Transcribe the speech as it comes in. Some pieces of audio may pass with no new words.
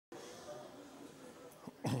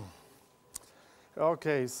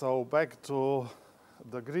Okay, so back to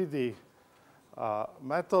the greedy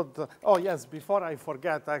method. Oh, yes, before I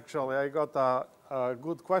forget, actually, I got a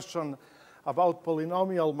good question about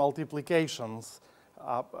polynomial multiplications.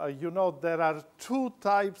 You know, there are two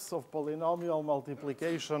types of polynomial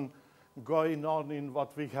multiplication going on in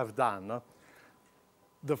what we have done.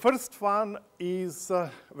 The first one is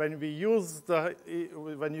when we used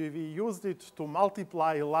it to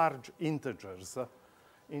multiply large integers.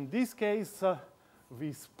 In this case,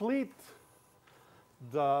 we split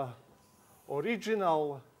the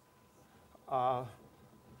original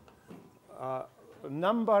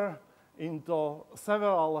number into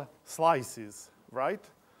several slices, right?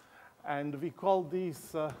 And we call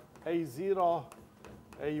this A0,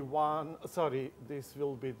 A1, sorry, this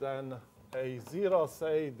will be then A0,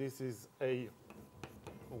 say, this is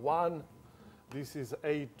A1, this is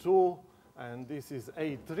A2, and this is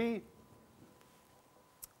A3.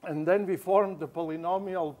 And then we form the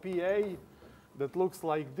polynomial PA that looks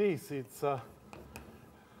like this. It's PA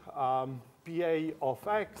of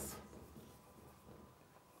x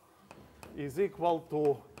is equal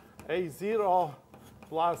to A0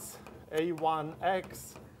 plus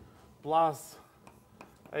A1x plus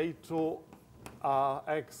A2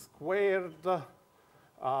 x squared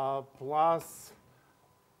plus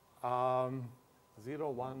 0,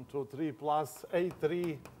 1, 2, 3 plus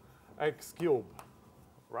A3 x cubed.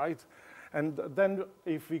 Right? And then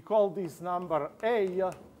if we call this number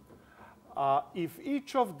A, if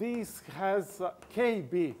each of these has k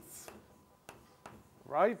bits,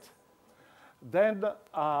 right, then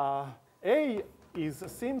A is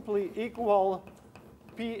simply equal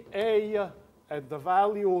PA at the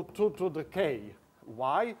value 2 to the k.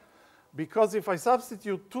 Why? Because if I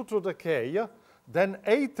substitute 2 to the k, then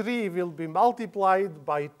A3 will be multiplied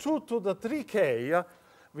by 2 to the 3k,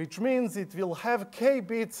 which means it will have k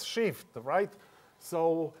bits shift, right?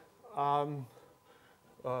 So 2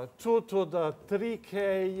 to the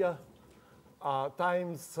 3k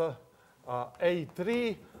times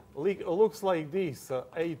A3 looks like this,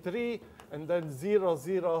 A3, and then 0,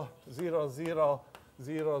 0, 0, 0,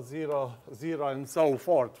 0, 0, 0, and so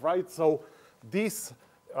forth, right? So this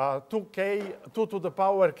 2 to the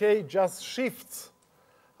power k just shifts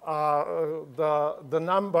the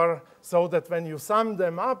number so that when you sum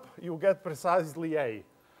them up, you get precisely A.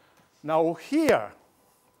 Now here,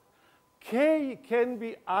 k can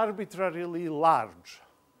be arbitrarily large,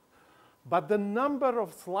 but the number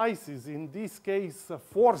of slices, in this case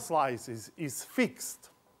 4 slices, is fixed.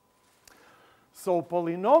 So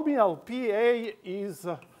polynomial PA is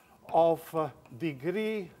of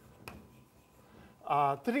degree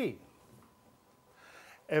 3.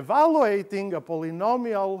 Evaluating a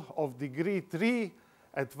polynomial of degree 3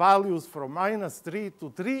 at values from -3 to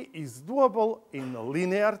 3 is doable in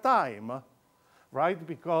linear time, right?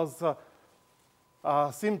 Because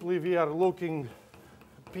simply we are looking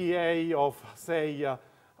PA of, say,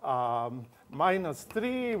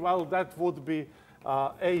 -3. Well, that would be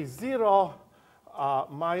A0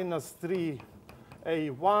 -3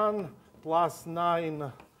 A1 plus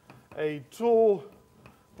 9 A2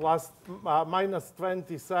 plus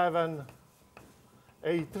 -27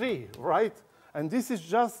 A3, right? And this is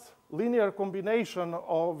just linear combination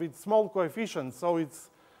with small coefficients. So it's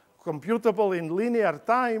computable in linear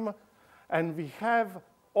time. And we have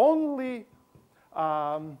only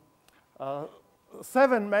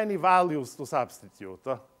 7 many values to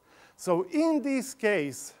substitute. So in this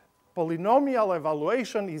case, polynomial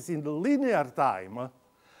evaluation is in linear time,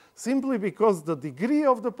 simply because the degree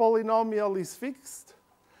of the polynomial is fixed,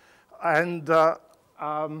 and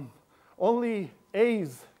only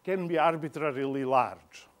A's can be arbitrarily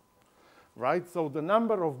large, right? So the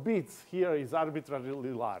number of bits here is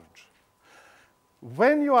arbitrarily large.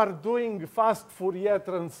 When you are doing fast Fourier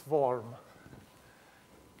transform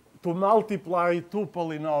to multiply two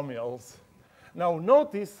polynomials, now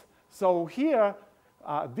notice, so here,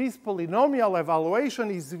 this polynomial evaluation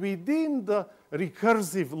is within the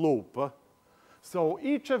recursive loop. So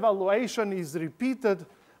each evaluation is repeated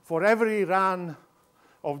for every run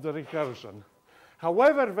of the recursion.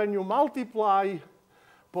 However, when you multiply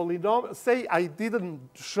polynomial, say I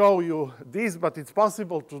didn't show you this, but it's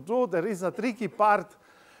possible to do. There is a tricky part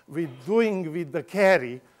with doing with the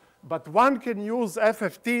carry, but one can use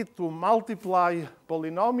FFT to multiply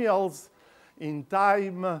polynomials in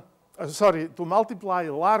time, to multiply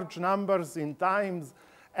large numbers in times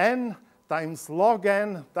n times log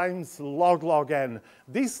n times log log n.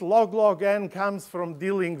 This log log n comes from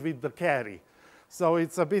dealing with the carry. So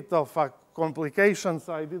it's a bit of a complication,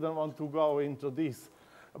 so I didn't want to go into this.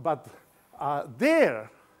 But there,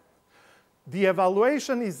 the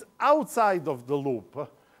evaluation is outside of the loop.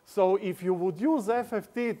 So if you would use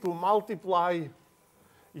FFT to multiply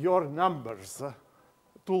your numbers,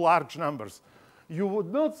 two large numbers, you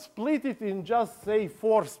would not split it in just, say,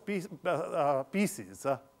 4 pieces.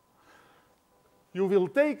 You will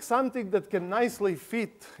take something that can nicely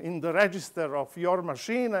fit in the register of your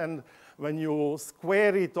machine, and when you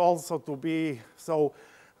square it also to be so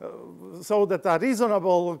that a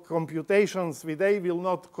reasonable computations with A will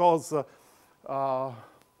not cause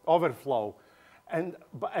overflow.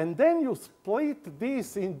 And then you split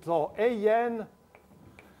this into an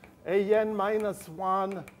minus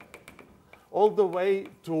 1, all the way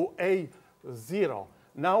to A0.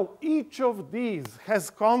 Now, each of these has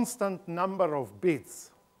constant number of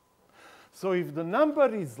bits. So if the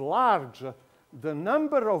number is large, the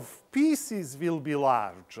number of pieces will be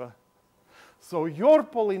large. So your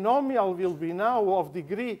polynomial will be now of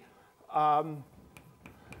degree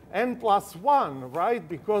n plus 1, right?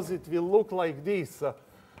 Because it will look like this.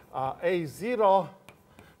 A0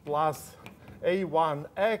 plus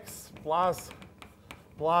A1x plus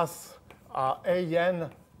an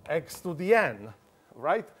x to the n,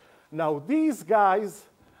 right? Now these guys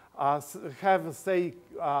have, say,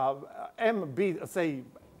 say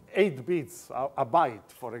 8 bits, a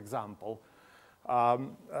byte, for example.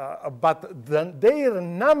 But their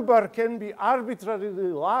number can be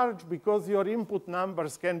arbitrarily large because your input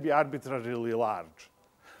numbers can be arbitrarily large.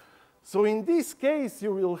 So in this case,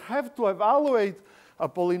 you will have to evaluate a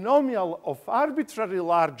polynomial of arbitrarily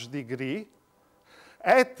large degree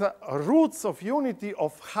at roots of unity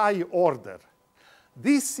of high order.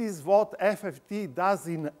 This is what FFT does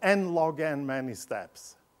in n log n many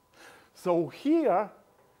steps. So here,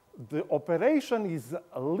 the operation is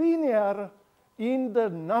linear in the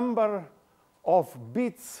number of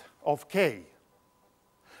bits of k.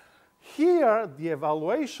 Here, the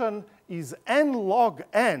evaluation is n log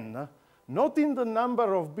n, not in the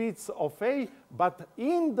number of bits of A, but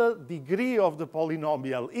in the degree of the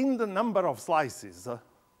polynomial, in the number of slices.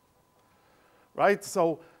 Right?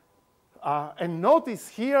 So, and notice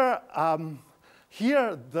here,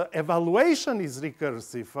 here the evaluation is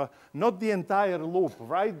recursive, not the entire loop,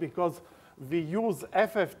 right? Because we use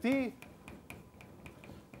FFT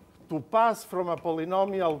to pass from a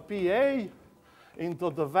polynomial PA into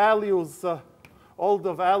the values, all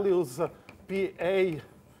the values PA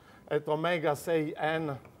at omega, say,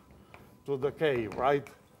 n to the k, right?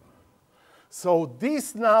 So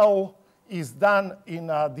this now is done in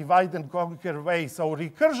a divide and conquer way. So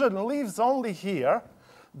recursion lives only here.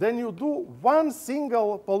 Then you do one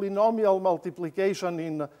single polynomial multiplication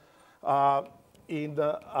in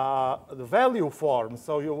the value form.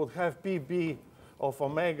 So you would have PB of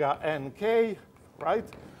omega nk, right?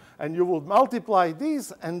 And you would multiply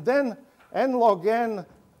these, and then n log n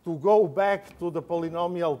to go back to the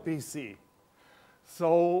polynomial PC.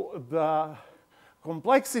 So the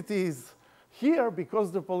complexity is here,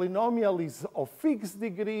 because the polynomial is of fixed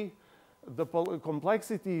degree, the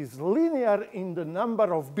complexity is linear in the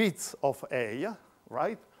number of bits of A,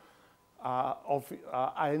 right?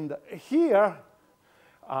 And here,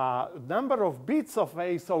 number of bits of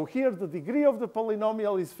A, so here the degree of the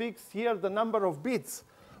polynomial is fixed. Here the number of bits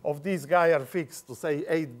of this guy are fixed to, say,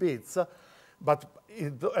 8 bits. But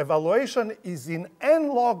the evaluation is in n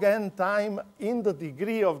log n time in the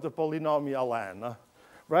degree of the polynomial n.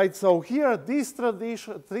 Right? So here this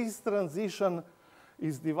transition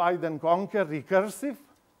is divide and conquer, recursive.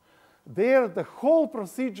 There the whole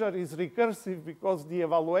procedure is recursive because the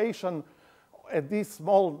evaluation at these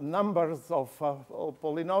small numbers of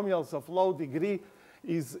polynomials of low degree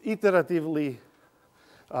is iteratively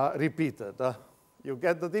repeated. You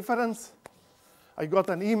get the difference? I got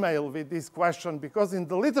an email with this question because in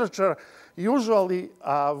the literature, usually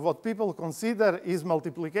what people consider is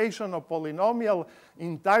multiplication of polynomial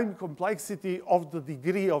in time complexity of the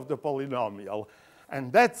degree of the polynomial.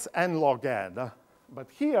 And that's n log n. But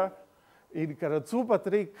here, in Karatsuba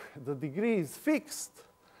trick, the degree is fixed,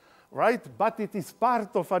 right? But it is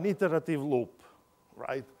part of an iterative loop,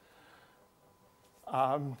 right?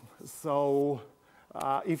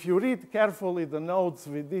 If you read carefully the notes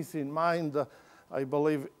with this in mind, I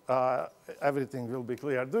believe everything will be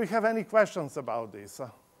clear. Do you have any questions about this?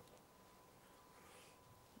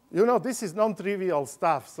 You know, this is non-trivial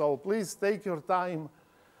stuff, so please take your time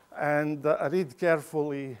and read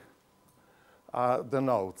carefully the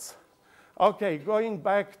notes. Okay, going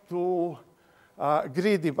back to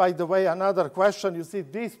greedy. By the way, another question. You see,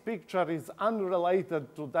 this picture is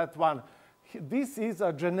unrelated to that one. This is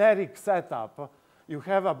a generic setup. You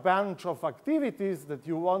have a bunch of activities that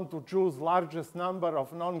you want to choose largest number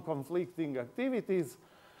of non-conflicting activities.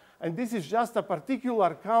 And this is just a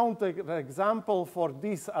particular counter example for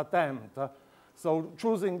this attempt. So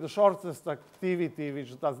choosing the shortest activity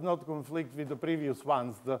which does not conflict with the previous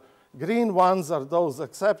ones. The green ones are those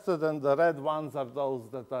accepted, and the red ones are those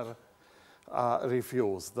that are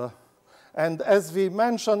refused. And as we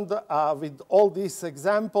mentioned with all these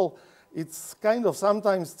examples, it's kind of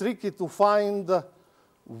sometimes tricky to find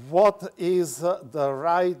what is the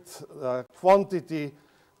right quantity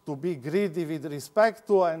to be greedy with respect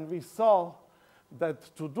to. And we saw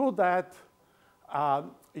that to do that,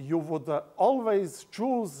 you would always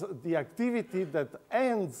choose the activity that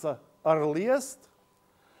ends earliest,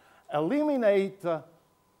 eliminate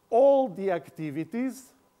all the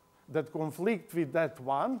activities that conflict with that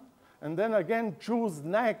one, and then again choose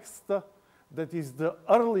next that is the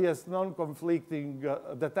earliest non-conflicting,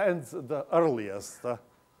 that ends the earliest,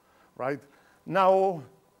 right? Now,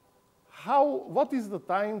 what is the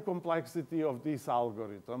time complexity of this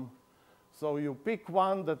algorithm? So you pick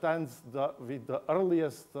one that ends with the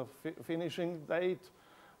earliest finishing date.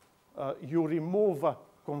 You remove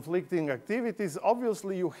conflicting activities.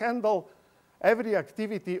 Obviously, you handle every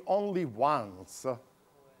activity only once.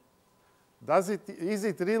 Is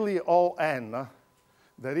it really O(n)?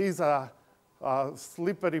 There is a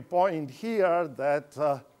slippery point here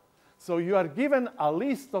that, so you are given a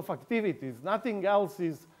list of activities. Nothing else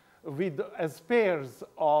is as pairs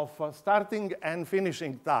of starting and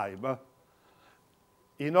finishing time.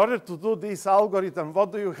 In order to do this algorithm,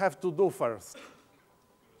 what do you have to do first?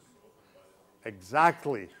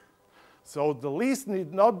 Exactly. So the list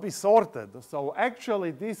need not be sorted. So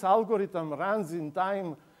actually, this algorithm runs in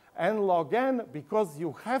time n log n because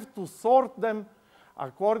you have to sort them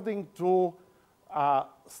according to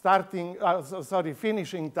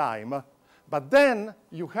finishing time. But then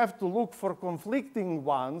you have to look for conflicting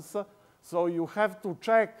ones. So you have to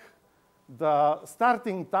check the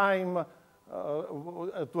starting time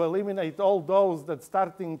to eliminate all those that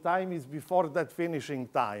starting time is before that finishing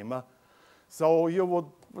time. So you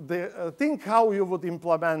would think how you would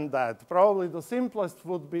implement that. Probably the simplest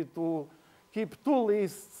would be to keep two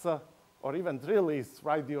lists, or even three lists,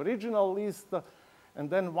 right? The original list, and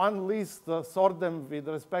then one list sort them with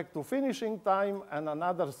respect to finishing time, and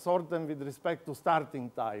another sort them with respect to starting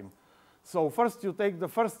time. So first you take the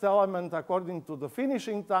first element according to the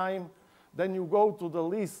finishing time, then you go to the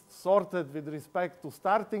list sorted with respect to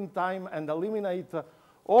starting time and eliminate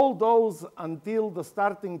all those until the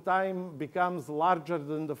starting time becomes larger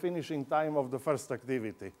than the finishing time of the first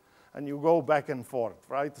activity. And you go back and forth,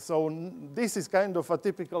 right? So this is kind of a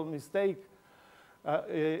typical mistake.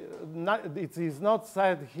 It is not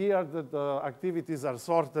said here that the activities are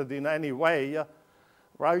sorted in any way,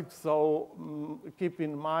 right? So keep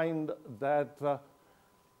in mind that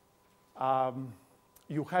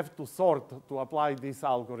you have to sort to apply this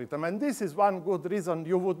algorithm. And this is one good reason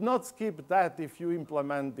you would not skip that if you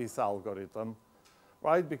implement this algorithm,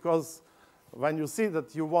 right? Because when you see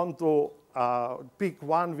that you want to pick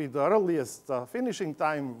one with the earliest finishing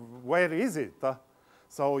time, where is it?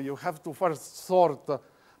 So you have to first sort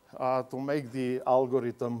to make the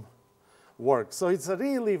algorithm work. So it's a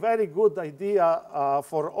really very good idea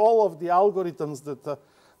for all of the algorithms that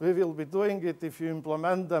we will be doing it if you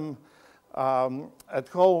implement them at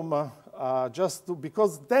home,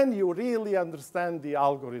 because then you really understand the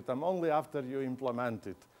algorithm only after you implement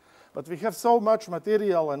it. But we have so much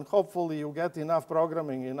material, and hopefully you get enough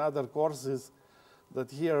programming in other courses that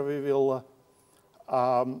here we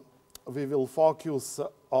will focus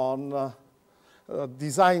on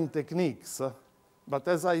design techniques. But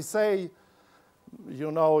as I say, you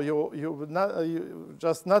know,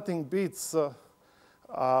 just nothing beats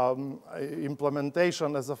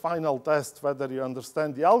implementation as a final test whether you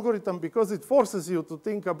understand the algorithm, because it forces you to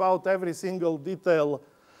think about every single detail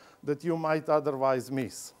that you might otherwise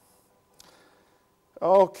miss.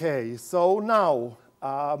 Okay, so now,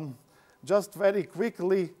 just very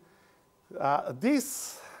quickly,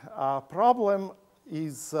 this problem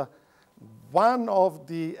is one of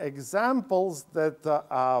the examples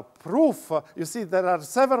that proof, you see, there are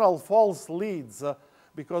several false leads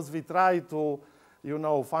because we try to, you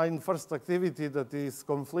know, find first activity that is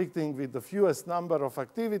conflicting with the fewest number of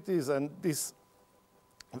activities, and this,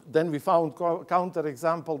 then we found counter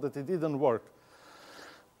example that it didn't work.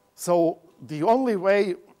 So the only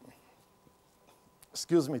way,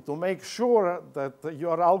 excuse me, to make sure that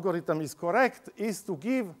your algorithm is correct is to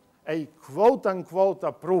give a quote-unquote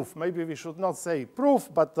a proof. Maybe we should not say proof,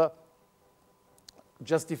 but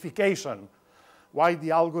justification why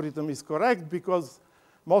the algorithm is correct, because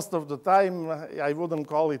most of the time I wouldn't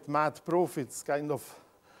call it math proof. It's kind of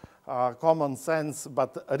common sense,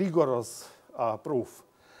 but rigorous proof.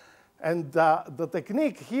 And the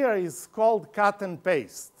technique here is called cut and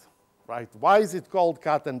paste, right? Why is it called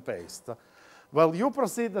cut and paste? Well, you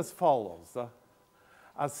proceed as follows.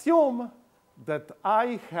 Assume that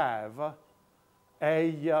I have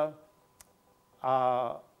a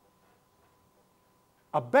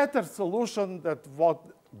better solution than what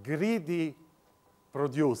greedy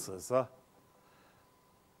produces.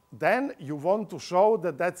 Then you want to show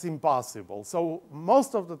that that's impossible. So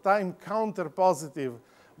most of the time, counter-positive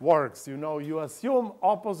works. You know, you assume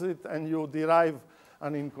opposite and you derive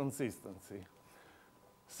an inconsistency.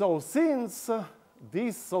 So since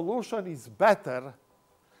this solution is better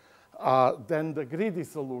than the greedy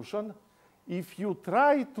solution, if you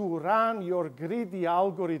try to run your greedy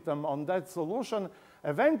algorithm on that solution,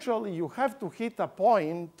 eventually you have to hit a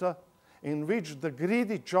point in which the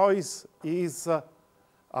greedy choice is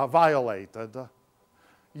violated.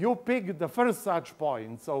 You pick the first such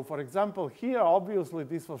point. So for example, here, obviously,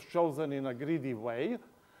 this was chosen in a greedy way,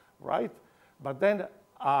 right? But then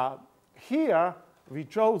here, we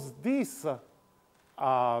chose this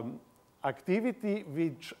activity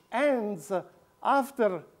which ends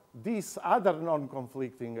after this other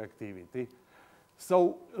non-conflicting activity.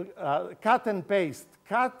 So cut and paste.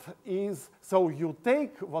 Cut is, so you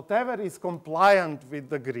take whatever is compliant with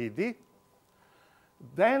the greedy,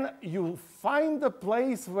 then you find the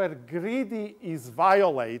place where greedy is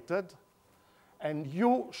violated, and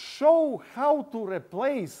you show how to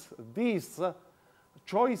replace this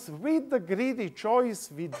choice with the greedy choice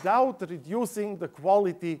without reducing the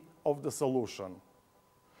quality of the solution,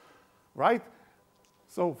 right?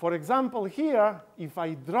 So for example, here, if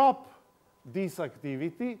I drop this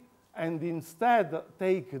activity and instead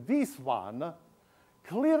take this one,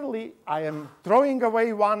 clearly I am throwing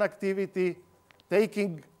away one activity,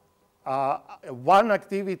 taking one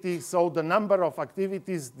activity, so the number of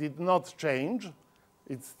activities did not change.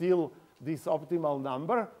 It's still this optimal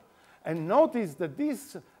number. And notice that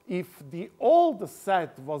this, if the old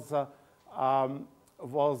set was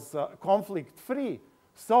conflict-free,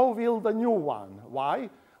 so will the new one. Why?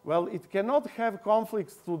 Well, it cannot have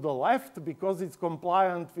conflicts to the left because it's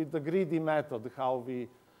compliant with the greedy method, how we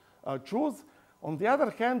choose. On the other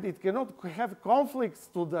hand, it cannot have conflicts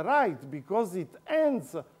to the right because it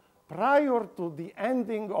ends prior to the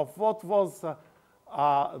ending of what was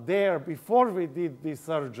there before we did this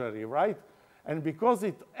surgery, right? And because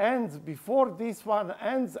it ends before this one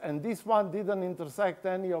ends and this one didn't intersect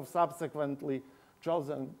any of subsequently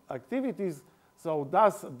chosen activities, so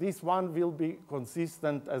thus this one will be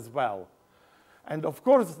consistent as well. And of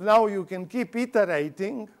course, now you can keep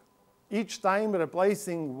iterating, each time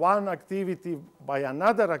replacing one activity by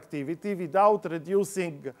another activity without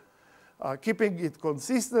reducing, keeping it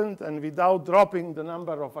consistent and without dropping the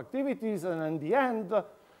number of activities. And in the end,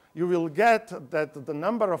 you will get that the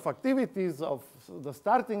number of activities of the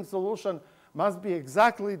starting solution must be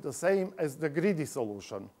exactly the same as the greedy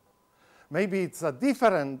solution. Maybe it's a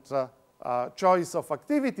different choice of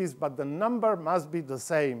activities, but the number must be the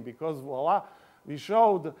same because, voila, we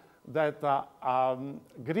showed that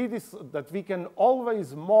that we can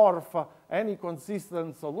always morph any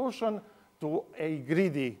consistent solution to a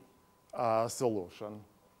greedy solution.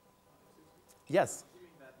 Yes?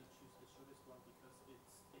 That you choose the shortest one because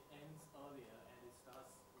it ends earlier and it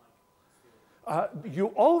starts like still.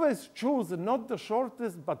 You always choose not the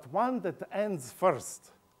shortest, but one that ends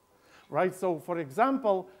first, right? So for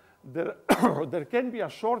example, there, there can be a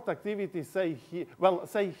short activity, say here, well,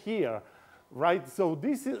 say here, right? So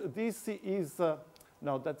this is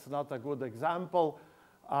no, that's not a good example.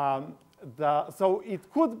 So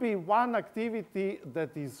it could be one activity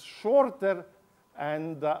that is shorter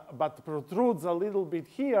and but protrudes a little bit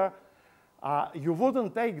here. You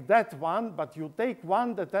wouldn't take that one, but you take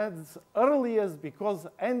one that ends earliest because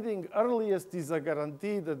ending earliest is a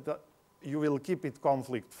guarantee that you will keep it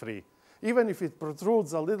conflict-free. Even if it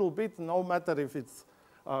protrudes a little bit, no matter if it's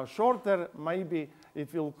shorter, maybe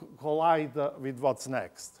it will collide with what's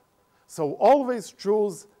next. So always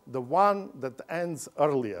choose the one that ends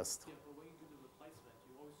earliest. Yeah, but when you do the replacement,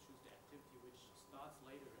 you always choose the activity which starts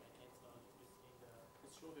later and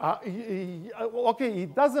ends earlier. Okay,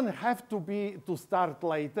 it doesn't have to be to start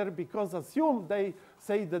later because assume they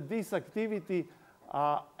say that this activity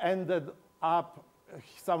ended up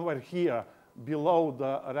somewhere here below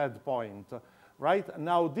the red point, right?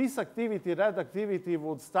 Now this activity, red activity,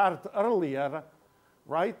 would start earlier,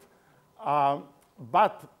 right?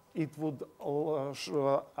 But it would,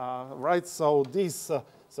 right? So this,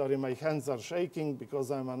 sorry, my hands are shaking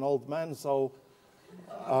because I'm an old man. So,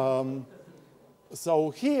 so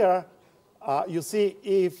here, you see,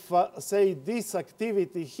 if say this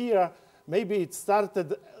activity here, maybe it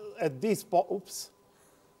started at this oops,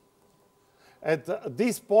 at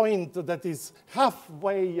this point that is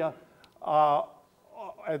halfway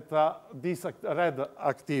at this red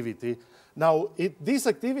activity. Now, this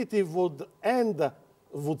activity would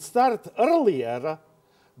start earlier,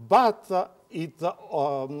 but it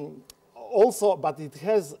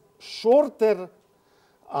has shorter.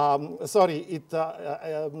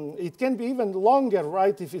 It can be even longer,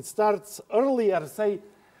 right? If it starts earlier, say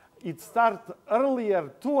it starts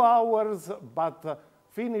earlier 2 hours, but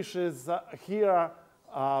finishes here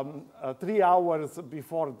 3 hours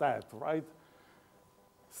before that, right?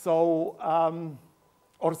 So,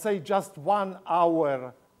 or say just 1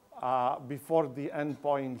 hour before the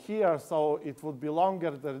endpoint here, so it would be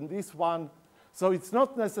longer than this one. So it's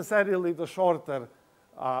not necessarily the shorter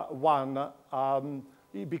one,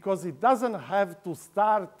 because it doesn't have to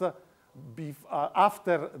start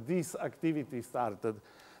after this activity started.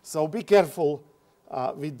 So be careful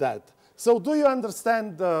with that. So do you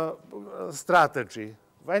understand the strategy?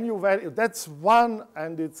 When you that's one,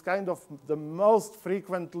 and it's kind of the most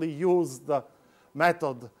frequently used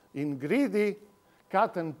method in greedy.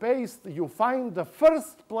 Cut and paste, you find the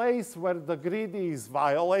first place where the greedy is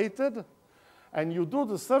violated, and you do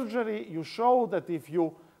the surgery. You show that if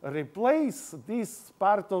you replace this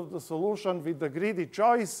part of the solution with the greedy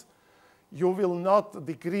choice, you will not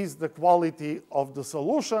decrease the quality of the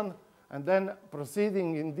solution. And then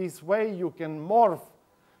proceeding in this way, you can morph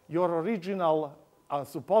your original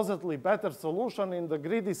supposedly better solution in the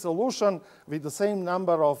greedy solution with the same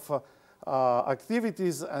number of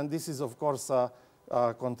activities. And this is, of course, a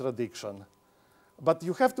contradiction. But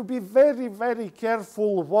you have to be very, very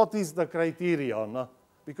careful what is the criterion,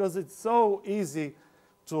 because it's so easy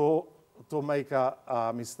to make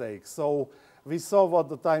a mistake. So we saw what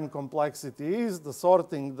the time complexity is, the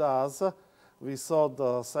sorting does. We saw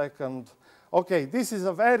the second. OK, this is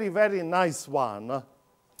a very, very nice one,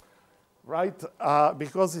 right?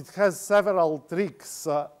 Because it has several tricks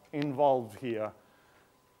involved here.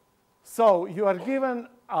 So you are given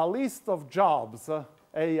a list of jobs,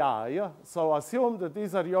 AI. So assume that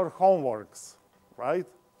these are your homeworks, right?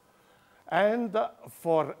 And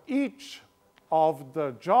for each of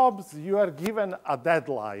the jobs, you are given a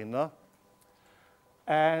deadline.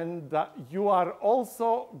 And you are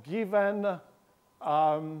also given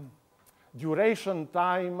duration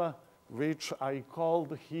time, which I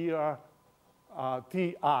called here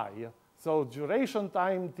TI. So duration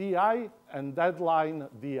time TI and deadline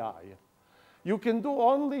DI. You can do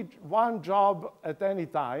only one job at any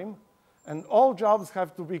time, and all jobs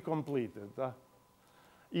have to be completed.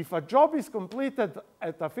 If a job is completed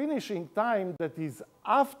at a finishing time that is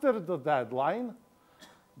after the deadline,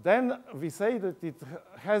 then we say that it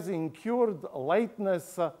has incurred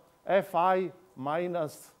lateness Fi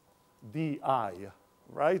minus Di,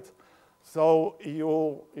 right? So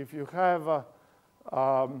if you have,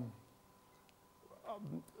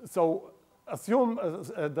 so assume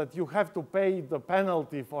that you have to pay the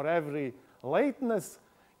penalty for every lateness.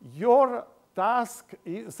 Your task,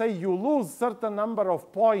 say you lose certain number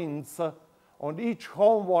of points on each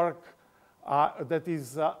homework that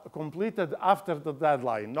is completed after the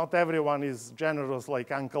deadline. Not everyone is generous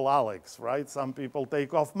like Uncle Alex, right? Some people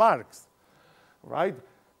take off marks, right?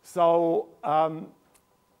 So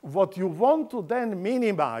what you want to then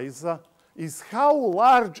minimize is how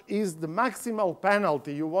large is the maximal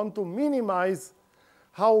penalty. You want to minimize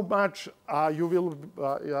how much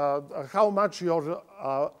how much your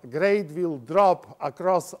grade will drop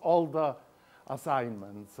across all the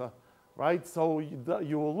assignments, right? So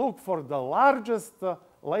you look for the largest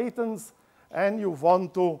latence, and you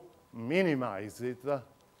want to minimize it.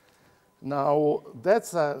 Now,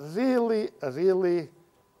 that's a really, really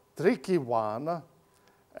tricky one.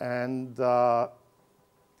 And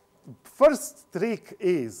first trick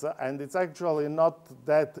is, and it's actually not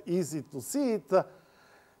that easy to see it,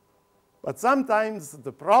 but sometimes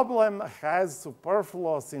the problem has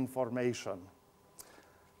superfluous information.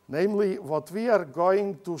 Namely, what we are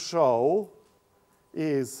going to show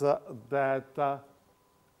is that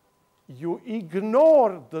you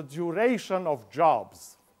ignore the duration of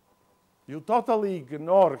jobs. You totally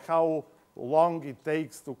ignore how long it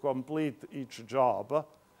takes to complete each job.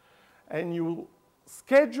 And you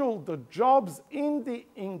schedule the jobs in the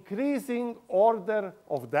increasing order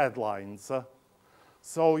of deadlines.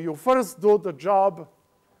 So you first do the job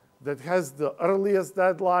that has the earliest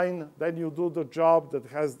deadline, then you do the job that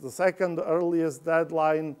has the second earliest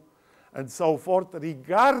deadline, and so forth,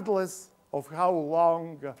 regardless of how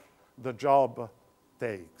long the job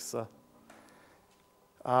takes.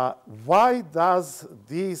 Why does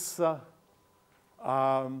this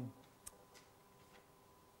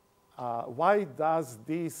why does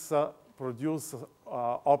this produce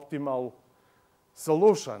optimal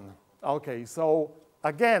solution? Okay, so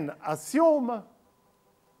again, assume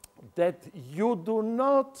that you do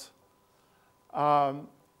not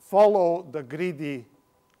follow the greedy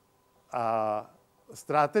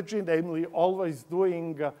strategy, namely always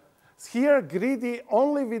doing here greedy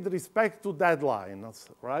only with respect to deadlines,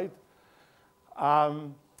 right?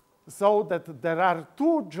 So that there are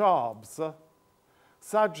two jobs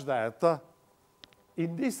such that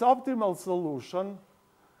in this optimal solution,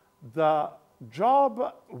 the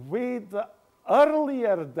job with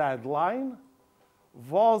earlier deadline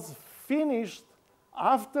was finished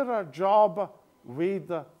after a job with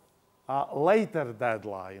a later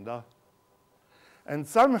deadline. And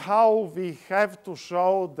somehow we have to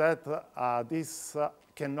show that this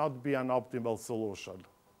cannot be an optimal solution.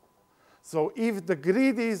 So if the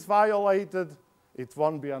grid is violated, it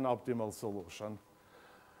won't be an optimal solution,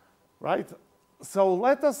 right? So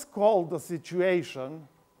let us call the situation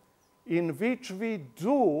in which we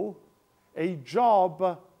do a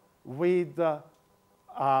job with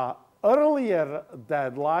earlier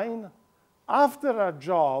deadline after a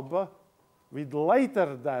job with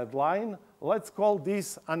later deadline. Let's call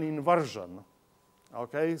this an inversion.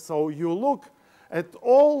 Okay, so you look at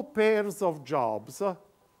all pairs of jobs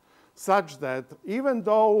such that even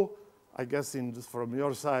though, I guess from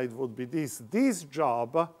your side would be this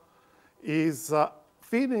job is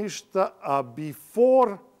finished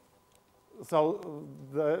before, so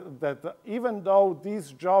that even though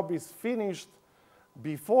this job is finished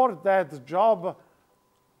before that job,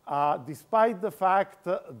 despite the fact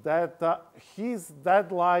that his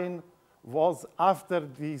deadline was after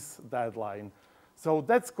this deadline. So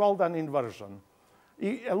that's called an inversion.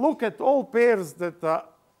 Look at all pairs that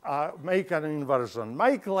make an inversion.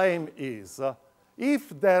 My claim is if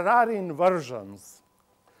there are inversions,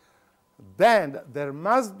 then there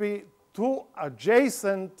must be two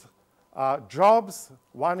adjacent jobs,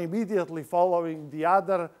 one immediately following the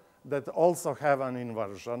other, that also have an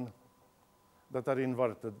inversion, that are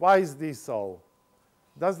inverted. Why is this so?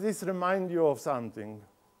 Does this remind you of something?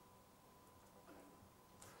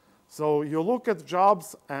 So you look at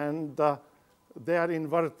jobs and they are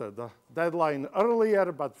inverted. Deadline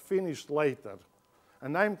earlier but finished later.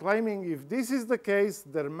 And I'm claiming if this is the case,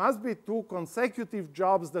 there must be two consecutive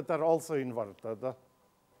jobs that are also inverted.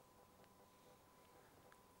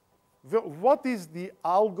 What is the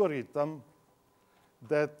algorithm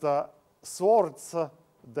that sorts,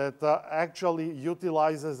 that actually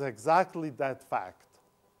utilizes exactly that fact?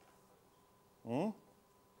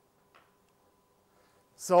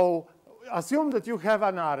 So assume that you have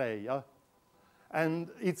an array, and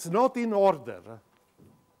it's not in order.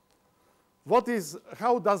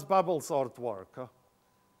 How does bubble sort work?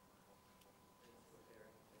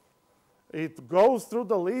 It goes through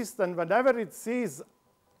the list, and whenever it sees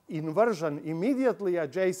inversion, immediately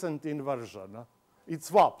adjacent inversion, it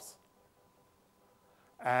swaps.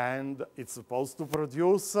 And it's supposed to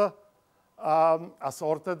produce a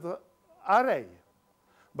sorted array.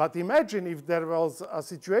 But imagine if there was a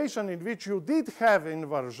situation in which you did have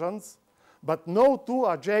inversions, but no two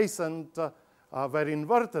adjacent were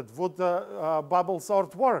inverted. Would the bubble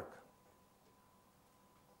sort work?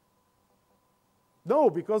 No,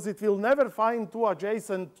 because it will never find two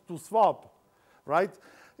adjacent to swap, right?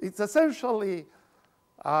 It's essentially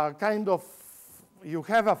kind of, you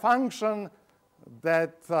have a function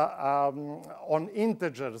that on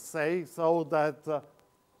integers, say, so that,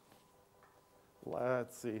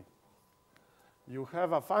 let's see, you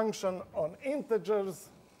have a function on integers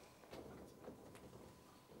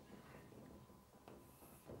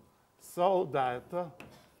so that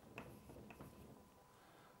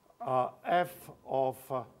f of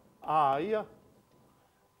I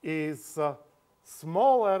is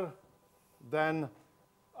smaller than,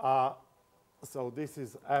 so this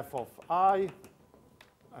is f of I,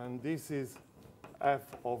 and this is f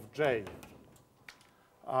of j.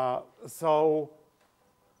 I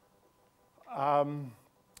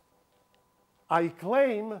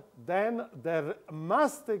claim then there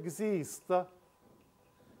must exist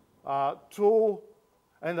two,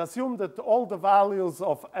 and assume that all the values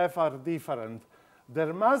of f are different.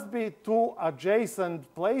 There must be two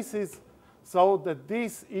adjacent places so that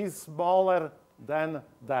this is smaller than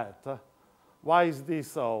that. Why is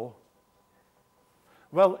this so?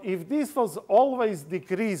 Well, if this was always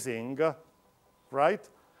decreasing, right?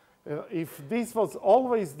 If this was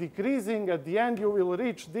always decreasing, at the end you will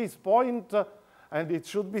reach this point and it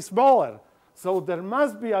should be smaller. So there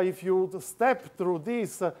must be, if you step through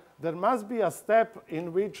this, there must be a step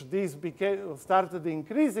in which this started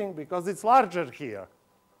increasing because it's larger here.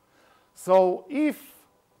 So if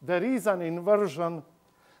there is an inversion,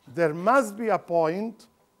 there must be a point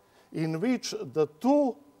in which the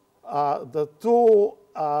two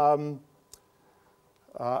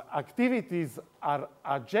activities are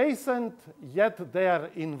adjacent, yet they are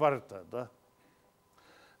inverted.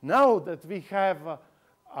 Now that we have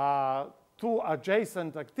two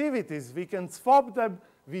adjacent activities, we can swap them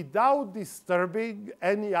without disturbing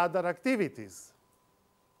any other activities,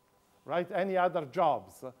 right? Any other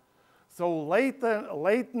jobs. So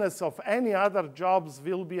lateness of any other jobs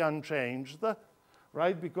will be unchanged,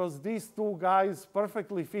 right? Because these two guys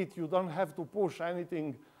perfectly fit. You don't have to push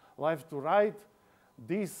anything left to right.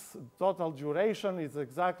 This total duration is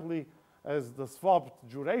exactly as the swapped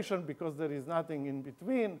duration because there is nothing in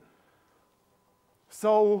between.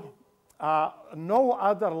 So no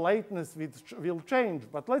other lateness will change.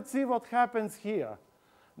 But let's see what happens here.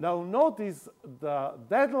 Now notice the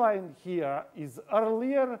deadline here is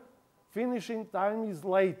earlier, finishing time is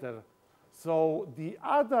later. So the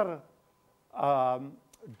other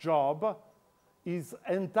job is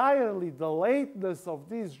entirely, the lateness of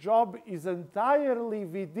this job is entirely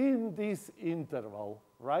within this interval,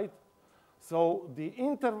 right? So the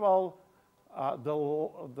interval,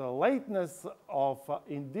 the lateness of,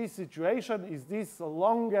 in this situation is this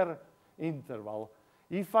longer interval.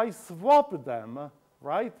 If I swap them,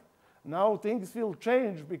 right, now things will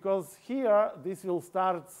change because here this will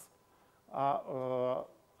start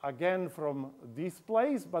again from this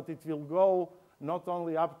place, but it will go not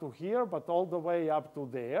only up to here, but all the way up to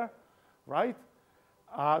there, right?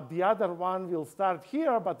 The other one will start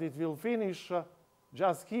here, but it will finish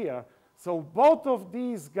just here. So both of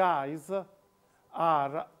these guys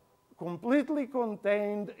are completely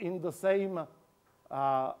contained in the same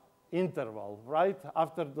interval, right,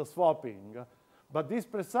 after the swapping. But this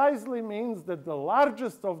precisely means that the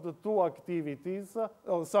largest of the two activities,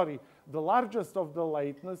 the largest of the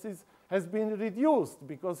latencies has been reduced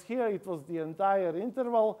because here it was the entire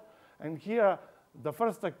interval, and here the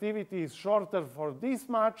first activity is shorter for this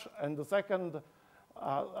much, and the second,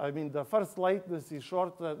 the first latency is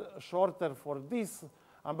shorter for this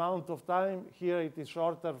amount of time. Here it is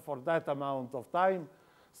shorter for that amount of time.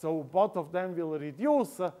 So both of them will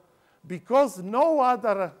reduce because no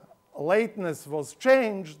other lateness was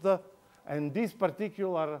changed, and this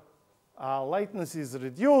particular latency is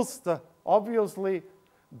reduced. Obviously,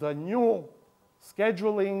 the new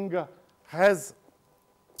scheduling has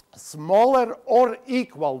smaller or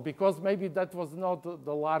equal, because maybe that was not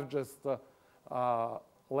the largest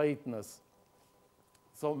lateness.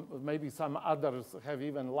 So maybe some others have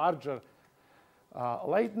even larger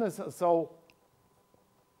lateness. So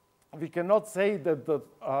we cannot say that the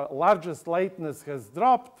largest lateness has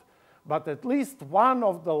dropped, but at least one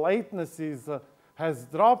of the latencies has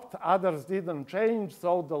dropped, others didn't change,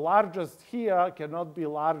 so the largest here cannot be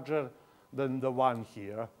larger than the one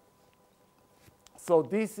here. So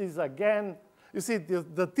this is again, you see,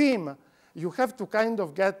 the theme, you have to kind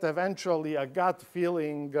of get eventually a gut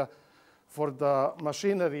feeling for the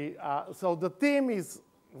machinery. So the theme is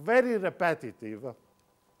very repetitive.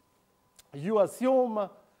 You assume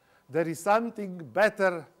there is something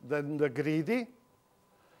better than the greedy,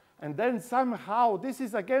 and then somehow, this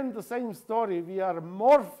is again the same story, we are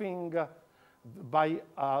morphing by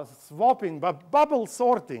swapping, by bubble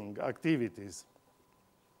sorting activities.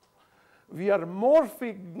 We are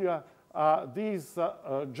morphing these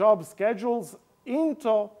job schedules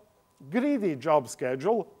into greedy job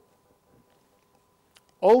schedule,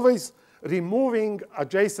 always removing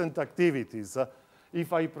adjacent activities.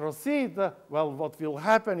 If I proceed, well, what will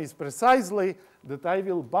happen is precisely that I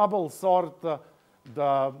will bubble sort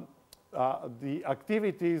the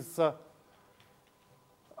activities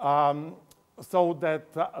so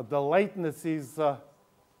that the latencies,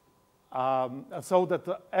 so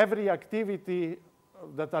that every activity,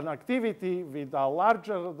 that an activity with a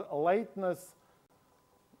larger lateness,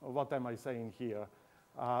 what am I saying here?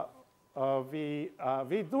 We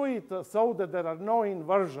do it so that there are no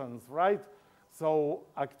inversions, right? So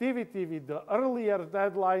activity with the earlier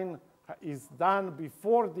deadline is done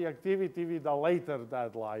before the activity with a later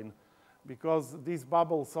deadline, because this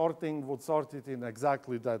bubble sorting would sort it in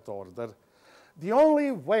exactly that order. The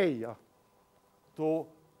only way to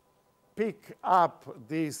pick up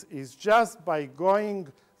this is just by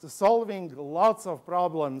solving lots of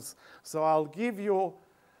problems. So I'll give you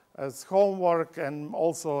as homework and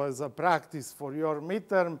also as a practice for your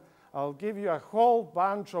midterm, I'll give you a whole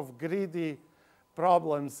bunch of greedy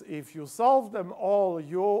problems. If you solve them all,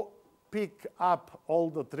 you pick up all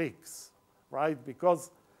the tricks, right?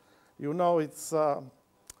 Because, you know, it's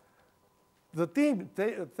the thing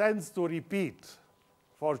tends to repeat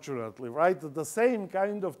fortunately, right? The same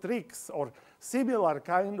kind of tricks or similar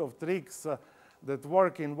kind of tricks that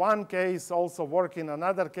work in one case also work in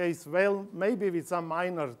another case, well, maybe with some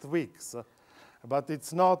minor tweaks, but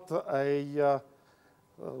it's not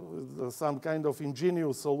some kind of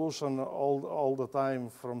ingenious solution all the time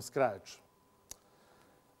from scratch.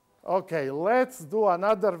 Okay, let's do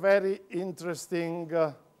another very interesting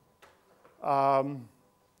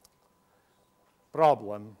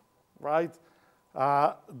problem, right?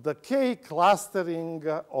 The K clustering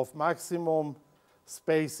of maximum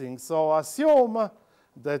spacing. So assume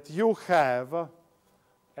that you have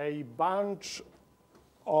a bunch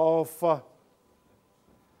of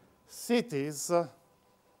cities,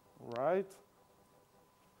 right?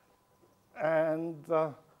 And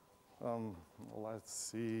let's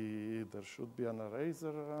see, there should be an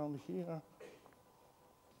eraser around here.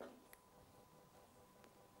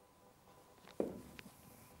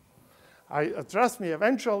 Trust me,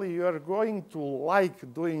 eventually you are going to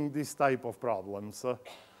like doing this type of problems.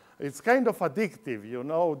 It's kind of addictive, you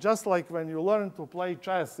know, just like when you learn to play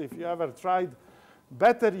chess, if you ever tried,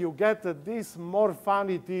 better you get at this, more fun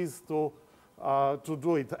it is to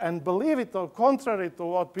do it. And believe it, or contrary to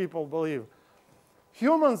what people believe,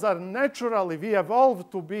 humans are naturally, we evolved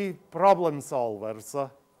to be problem solvers.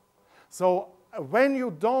 So when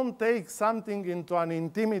you don't take something into an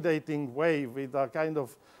intimidating way with a kind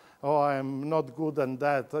of, oh, I'm not good at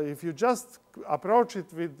that. If you just approach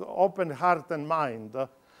it with open heart and mind,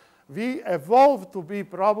 we evolved to be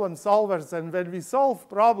problem solvers, and when we solve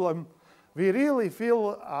problem, we really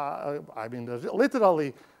feel, I mean,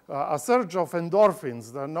 literally a surge of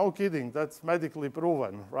endorphins. No kidding, that's medically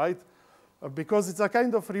proven, right? Because it's a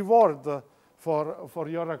kind of reward for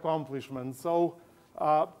your accomplishment. So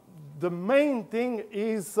the main thing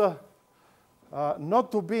is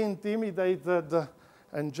not to be intimidated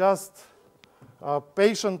and just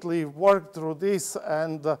patiently work through this,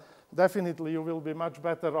 and definitely you will be much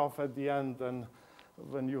better off at the end than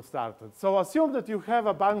when you started. So assume that you have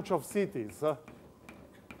a bunch of cities,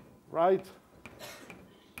 right?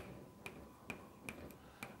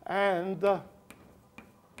 And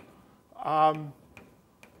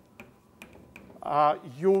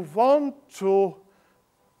you want to,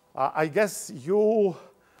 I guess you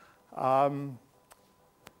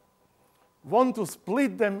want to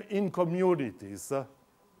split them in communities.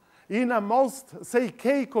 In a most, say,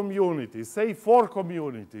 K communities, say 4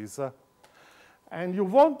 communities. And you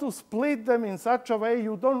want to split them in such a way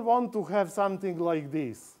you don't want to have something like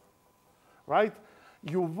this, right?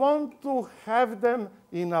 You want to have them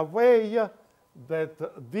in a way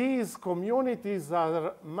that these communities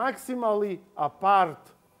are maximally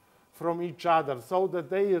apart from each other so that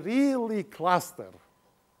they really cluster.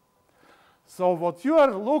 So what you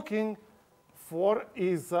are looking for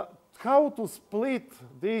is how to split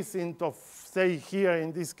this into, say here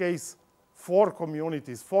in this case, 4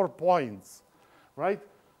 communities, 4 points, right?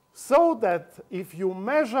 So that if you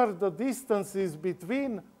measure the distances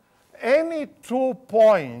between any 2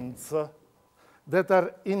 points that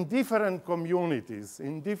are in different communities,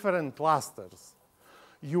 in different clusters,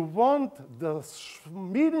 you want the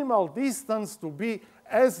minimal distance to be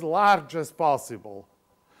as large as possible.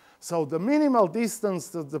 So the minimal distance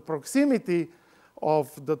to the proximity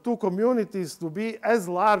of the 2 communities to be as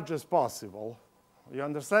large as possible. You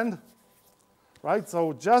understand? Right?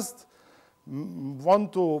 So just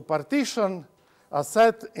want to partition a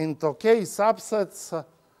set into K subsets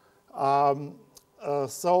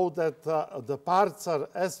so that the parts are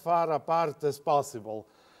as far apart as possible.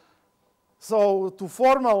 So to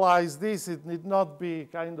formalize this, it need not be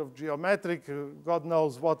kind of geometric. God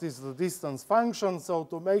knows what is the distance function. So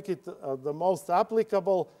to make it the most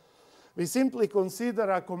applicable, we simply consider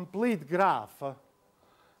a complete graph.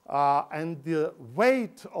 And the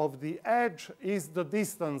weight of the edge is the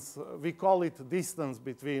distance. We call it distance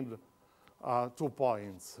between 2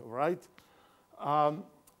 points, right?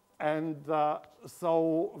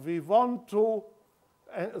 So we want to,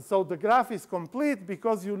 so the graph is complete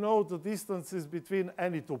because you know the distances between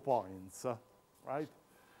any 2 points, right?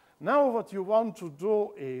 Now what you want to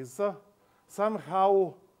do is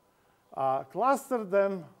somehow cluster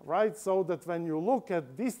them, right? So that when you look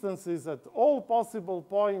at distances at all possible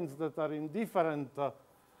points that are in different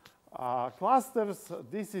clusters,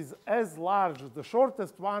 this is as large, the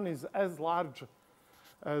shortest one is as large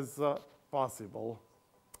as possible.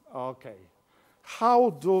 Okay, how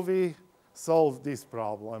do we solve this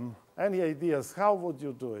problem? Any ideas? How would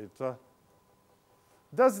you do it?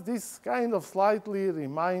 Does this kind of slightly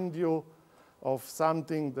remind you of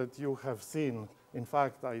something that you have seen? In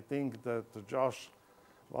fact, I think that Josh,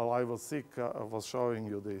 while I was sick, was showing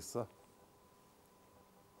you this.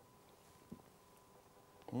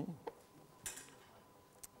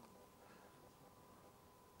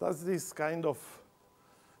 Does this kind of,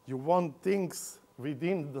 you want things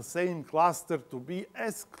within the same cluster to be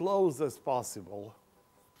as close as possible.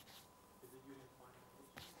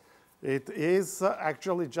 It is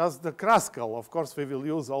actually just the Kruskal. Of course, we will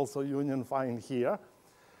use also union find here.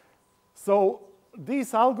 So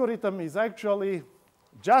this algorithm is actually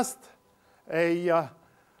just a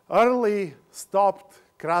early stopped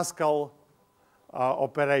Kruskal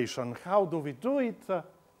operation. How do we do it?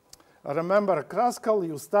 Remember, Kruskal,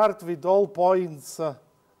 you start with all points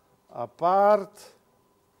apart.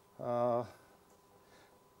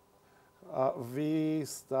 We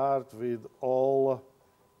start with all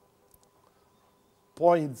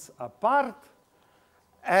points apart,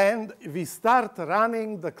 and we start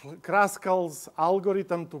running the Kruskal's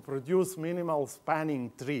algorithm to produce minimal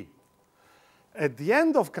spanning tree. At the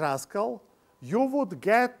end of Kruskal, you would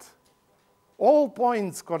get all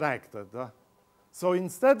points connected. So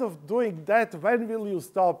instead of doing that, when will you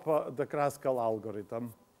stop the Kruskal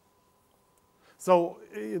algorithm? So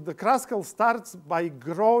the Kruskal starts by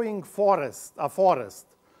growing a forest.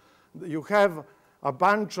 You have a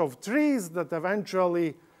bunch of trees that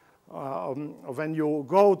eventually, when you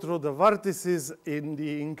go through the vertices in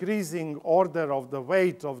the increasing order of the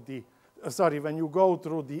weight of the, when you go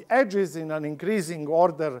through the edges in an increasing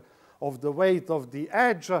order of the weight of the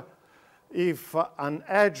edge, if an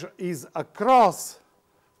edge is across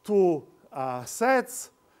two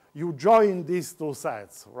sets, you join these two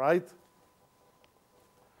sets, right?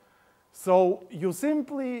 So you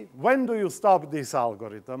simply, when do you stop this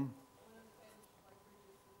algorithm?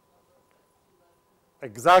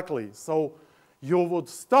 Exactly. So you would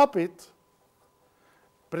stop it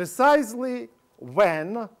precisely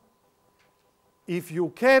when, if you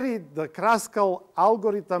carried the Kruskal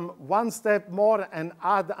algorithm one step more and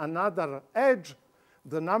add another edge,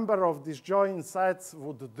 the number of disjoint sets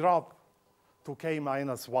would drop to k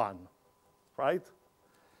minus 1, right?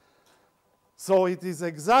 So it is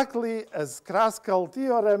exactly as Kruskal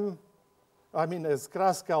theorem, as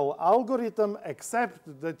Kruskal algorithm,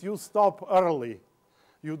 except that you stop early.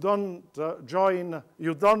 You don't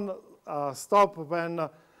stop when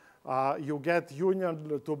you get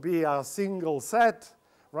union to be a single set,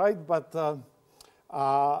 right? But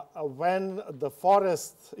when the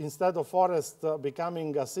forest, instead of forest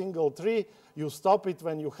becoming a single tree, you stop it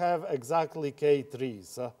when you have exactly k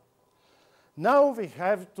trees. Now we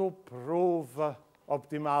have to prove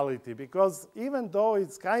optimality, because even though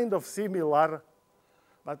it's kind of similar,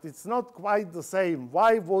 but it's not quite the same.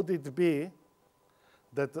 Why would it be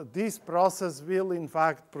that this process will, in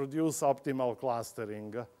fact, produce optimal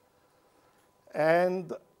clustering?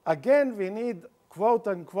 And again, we need, quote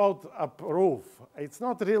unquote, a proof. It's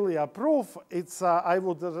not really a proof. It's, I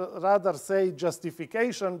would rather say,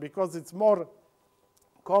 justification, because it's more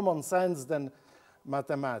common sense than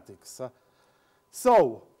mathematics.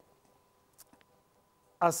 So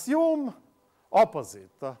assume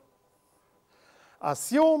opposite.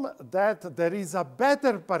 Assume that there is a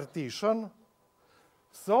better partition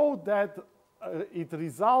so that it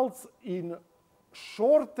results in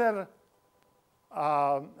shorter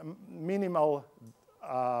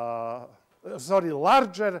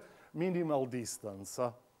larger minimal distance,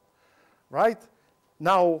 right?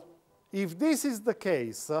 Now, if this is the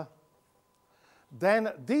case,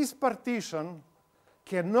 then this partition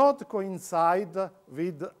cannot coincide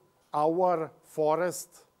with our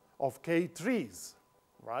forest of k trees,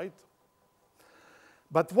 right?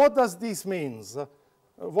 But what does this mean?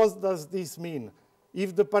 What does this mean?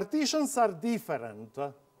 If the partitions are different,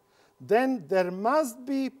 then there must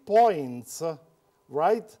be points,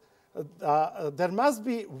 right? There must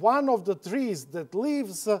be one of the trees that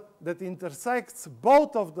lives, that intersects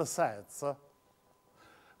both of the sets.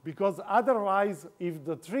 Because otherwise, if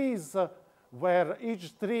the trees were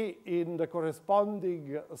each tree in the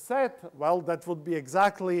corresponding set, well, that would be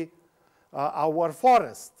exactly our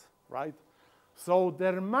forest, right? So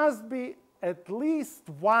there must be at least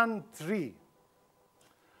one tree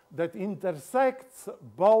that intersects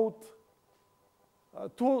both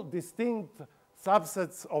two distinct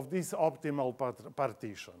subsets of this optimal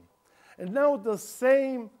partition. And now the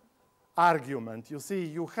same argument. You see,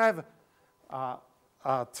 you have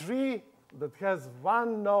a tree that has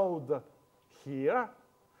one node here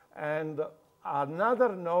and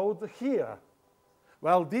another node here.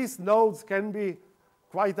 Well, these nodes can be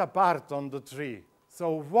quite apart on the tree.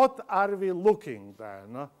 So what are we looking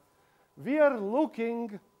then? We are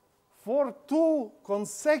looking for two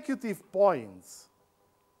consecutive points,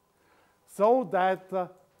 so that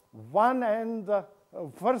one end,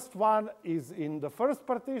 first one is in the first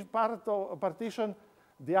partition,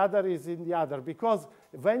 the other is in the other. Because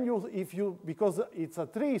because it's a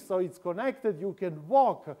tree, so it's connected, you can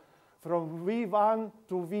walk from V1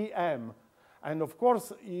 to Vm. And of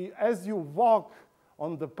course, as you walk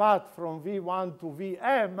on the path from V1 to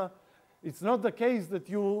Vm, it's not the case that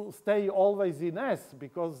you stay always in S,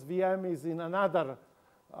 because Vm is in another,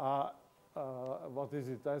 what is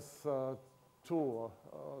it, S2,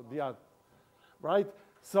 the other, right?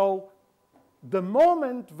 So the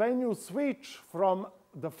moment when you switch from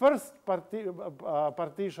the first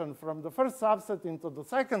partition, from the first subset into the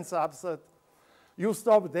second subset, you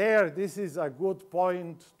stop there. This is a good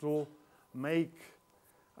point to make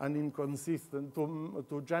an inconsistent,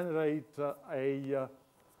 to generate a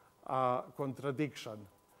contradiction.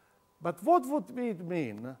 But what would it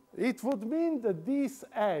mean? It would mean that this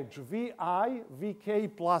edge, Vi,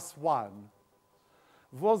 Vk plus 1,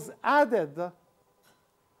 was added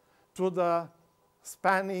to the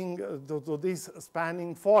spanning, to this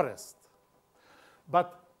spanning forest.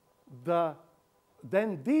 But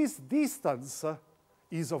then this distance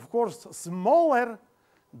is, of course, smaller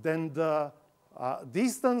than the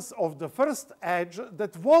distance of the first edge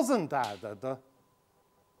that wasn't added,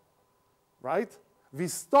 right? We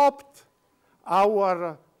stopped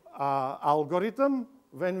our algorithm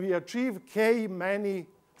when we achieve k many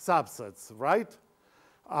subsets, right?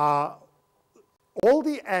 All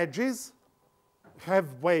the edges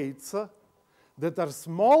have weights that are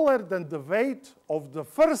smaller than the weight of the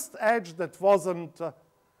first edge that wasn't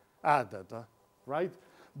added, right?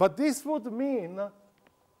 But this would mean,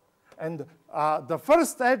 and the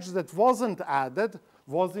first edge that wasn't added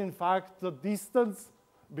was in fact the distance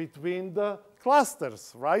between the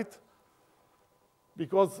clusters, right?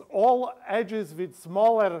 Because all edges with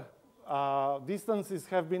smaller distances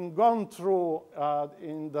have been gone through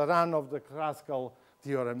in the run of the Kruskal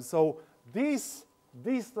theorem. So this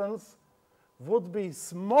distance would be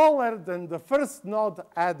smaller than the first node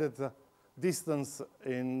added distance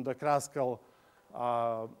in the Kruskal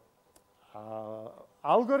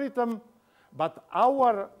algorithm, but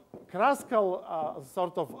our Kruskal,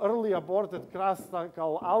 sort of early aborted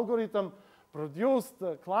Kruskal algorithm produced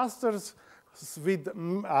clusters with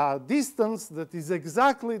distance that is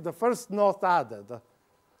exactly the first node added,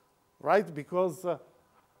 right? Because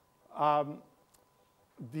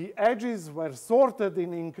the edges were sorted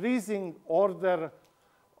in increasing order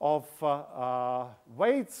of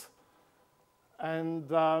weights, and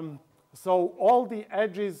so all the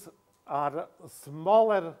edges are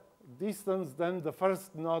smaller distance than the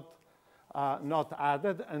first node not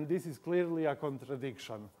added, and this is clearly a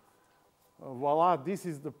contradiction. Voila, this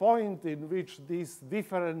is the point in which this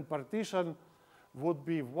different partition would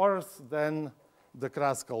be worse than the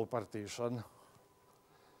Kruskal partition.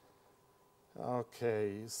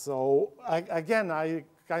 Okay, so again, I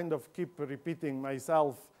kind of keep repeating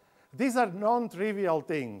myself. These are non-trivial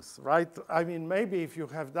things, right? I mean, maybe if you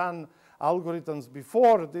have done algorithms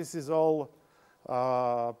before, this is all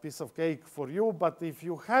a piece of cake for you. But if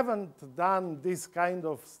you haven't done this kind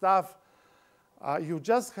of stuff, you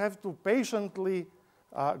just have to patiently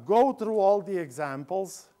go through all the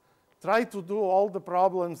examples, try to do all the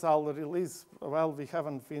problems. I'll release, well, we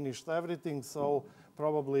haven't finished everything, so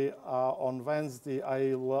probably on Wednesday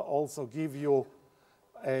I'll also give you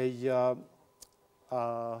a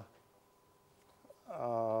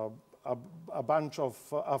bunch of,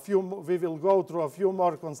 we will go through a few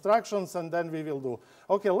more constructions and then we will do.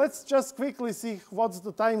 Okay, let's just quickly see what's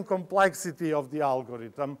the time complexity of the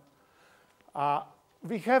algorithm.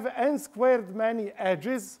 We have n squared many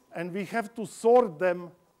edges, and we have to sort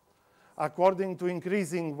them according to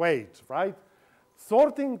increasing weight, right?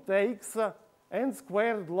 Sorting takes n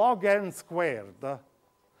squared log n squared.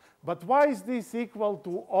 But why is this equal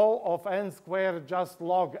to O of n squared just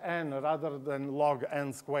log n rather than log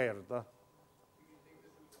n squared?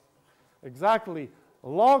 Exactly.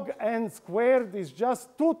 Log n squared is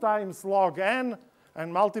just 2 times log n,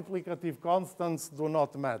 and multiplicative constants do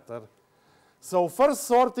not matter. So first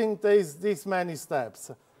sorting takes this many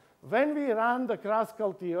steps. When we run the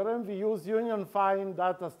Kruskal theorem, we use union find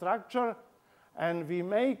data structure, and we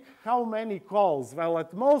make how many calls? Well,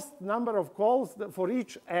 at most number of calls for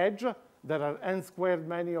each edge, there are n squared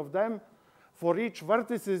many of them. For each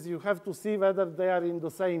vertices, you have to see whether they are in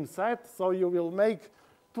the same set. So you will make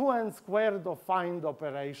 2n squared of find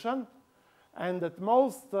operation, and at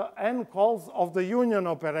most n calls of the union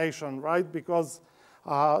operation, right? Because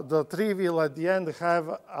the tree will at the end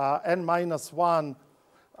have n minus 1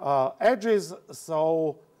 edges,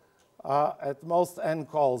 so at most n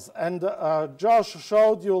calls. And Josh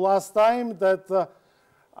showed you last time that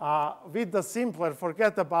with the simpler,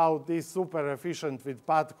 forget about this super efficient with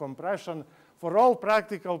path compression. For all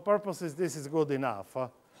practical purposes, this is good enough.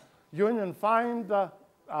 Union find,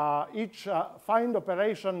 each find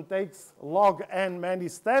operation takes log n many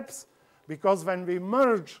steps, because when we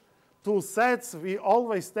merge two sets, we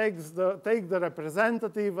always take the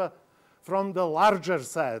representative from the larger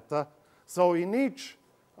set. So in each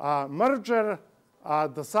merger,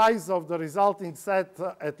 the size of the resulting set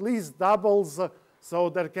at least doubles, so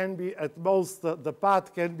there can be at most, the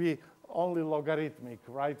path can be only logarithmic,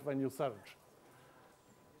 right, when you search.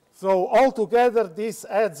 So altogether, this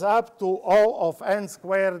adds up to O of n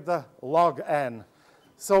squared log n.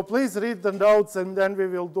 So please read the notes, and then we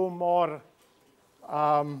will do more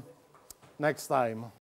next time.